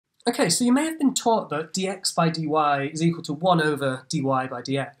Okay, so you may have been taught that dx by dy is equal to 1 over dy by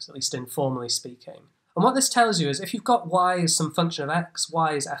dx, at least informally speaking. And what this tells you is if you've got y as some function of x,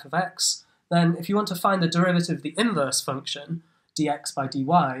 y is f of x, then if you want to find the derivative of the inverse function, dx by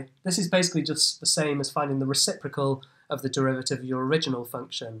dy, this is basically just the same as finding the reciprocal of the derivative of your original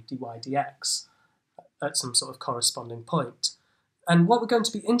function, dy dx, at some sort of corresponding point. And what we're going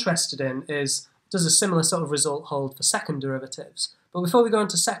to be interested in is, does a similar sort of result hold for second derivatives? But before we go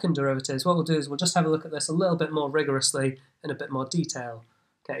into second derivatives, what we'll do is we'll just have a look at this a little bit more rigorously in a bit more detail.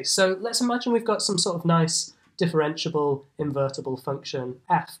 Okay, so let's imagine we've got some sort of nice differentiable invertible function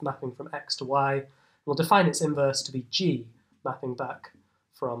f mapping from x to y. We'll define its inverse to be g mapping back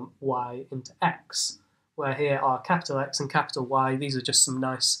from y into x, where here are capital X and capital Y, these are just some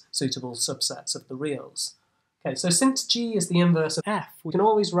nice suitable subsets of the reals. Okay, so since g is the inverse of f, we can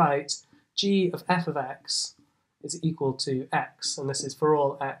always write g of f of x is equal to x, and this is for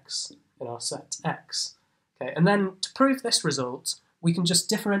all x in our set x. Okay, and then to prove this result, we can just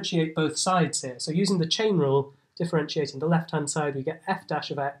differentiate both sides here. So using the chain rule, differentiating the left-hand side, we get f dash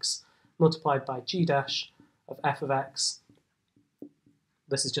of x multiplied by g dash of f of x.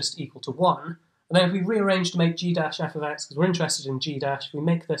 This is just equal to 1. And then if we rearrange to make g dash f of x, because we're interested in g dash, if we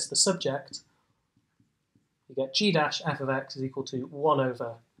make this the subject, we get g dash f of x is equal to 1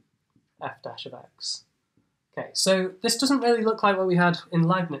 over f dash of x. Okay, so this doesn't really look like what we had in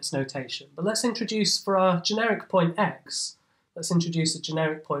Leibniz notation, but let's introduce for our generic point x, let's introduce a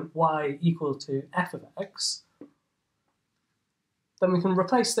generic point y equal to f of x. Then we can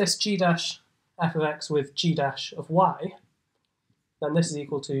replace this g dash f of x with g dash of y. Then this is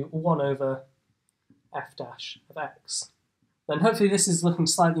equal to 1 over f dash of x. Then hopefully this is looking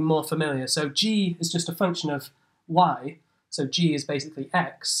slightly more familiar. So g is just a function of y, so g is basically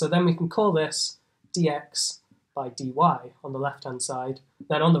x. So then we can call this dx by dy on the left-hand side.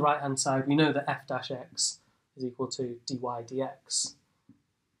 Then on the right-hand side, we know that f dash x is equal to dy dx.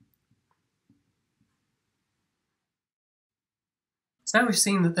 So now we've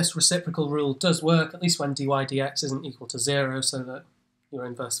seen that this reciprocal rule does work, at least when dy dx isn't equal to 0, so that your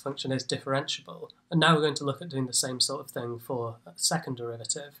inverse function is differentiable. And now we're going to look at doing the same sort of thing for a second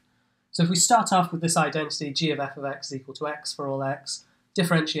derivative. So if we start off with this identity, g of f of x is equal to x for all x,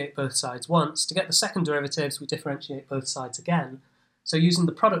 differentiate both sides once. To get the second derivatives, we differentiate both sides again. So using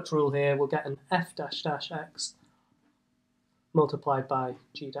the product rule here, we'll get an f dash dash x multiplied by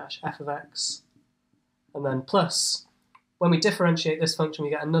g dash f of x, and then plus, when we differentiate this function,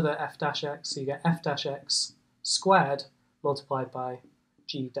 we get another f dash x, so you get f dash x squared multiplied by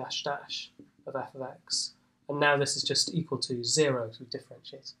g dash dash of f of x. And now this is just equal to 0, so we've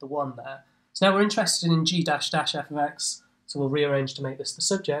differentiated the 1 there. So now we're interested in g dash dash f of x, so we'll rearrange to make this the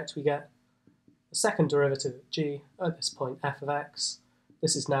subject. We get the second derivative of g at this point, f of x.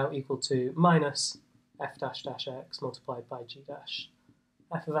 This is now equal to minus f dash dash x multiplied by g dash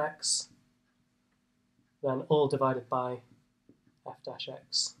f of x, then all divided by f dash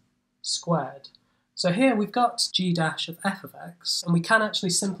x squared. So here we've got g dash of f of x, and we can actually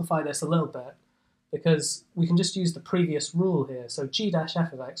simplify this a little bit because we can just use the previous rule here. So g dash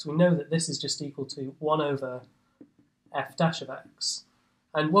f of x, we know that this is just equal to 1 over f dash of x.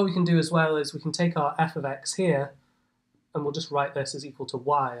 And what we can do as well is we can take our f of x here, and we'll just write this as equal to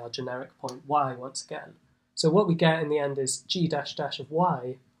y, our generic point y once again. So what we get in the end is g dash dash of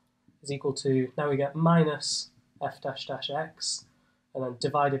y is equal to, now we get minus f dash dash x, and then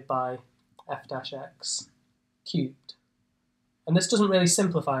divided by f dash x cubed. And this doesn't really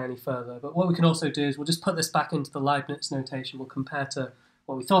simplify any further, but what we can also do is we'll just put this back into the Leibniz notation, we'll compare to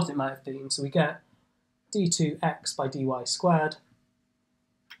what we thought it might have been. So we get d2x by dy squared.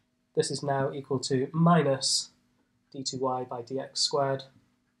 This is now equal to minus d2y by dx squared.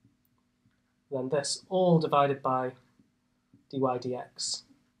 Then this all divided by dy dx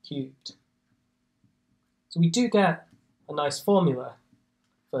cubed. So we do get a nice formula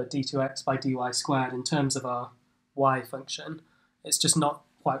for d2x by dy squared in terms of our y function. It's just not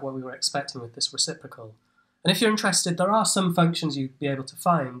quite what we were expecting with this reciprocal. And if you're interested, there are some functions you'd be able to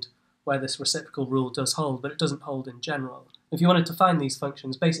find where this reciprocal rule does hold, but it doesn't hold in general. If you wanted to find these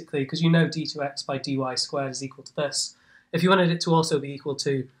functions, basically, because you know d2x by dy squared is equal to this, if you wanted it to also be equal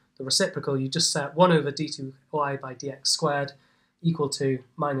to the reciprocal, you just set 1 over d2y by dx squared equal to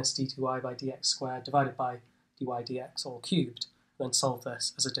minus d2y by dx squared divided by dy dx all cubed, then solve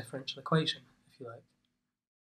this as a differential equation, if you like.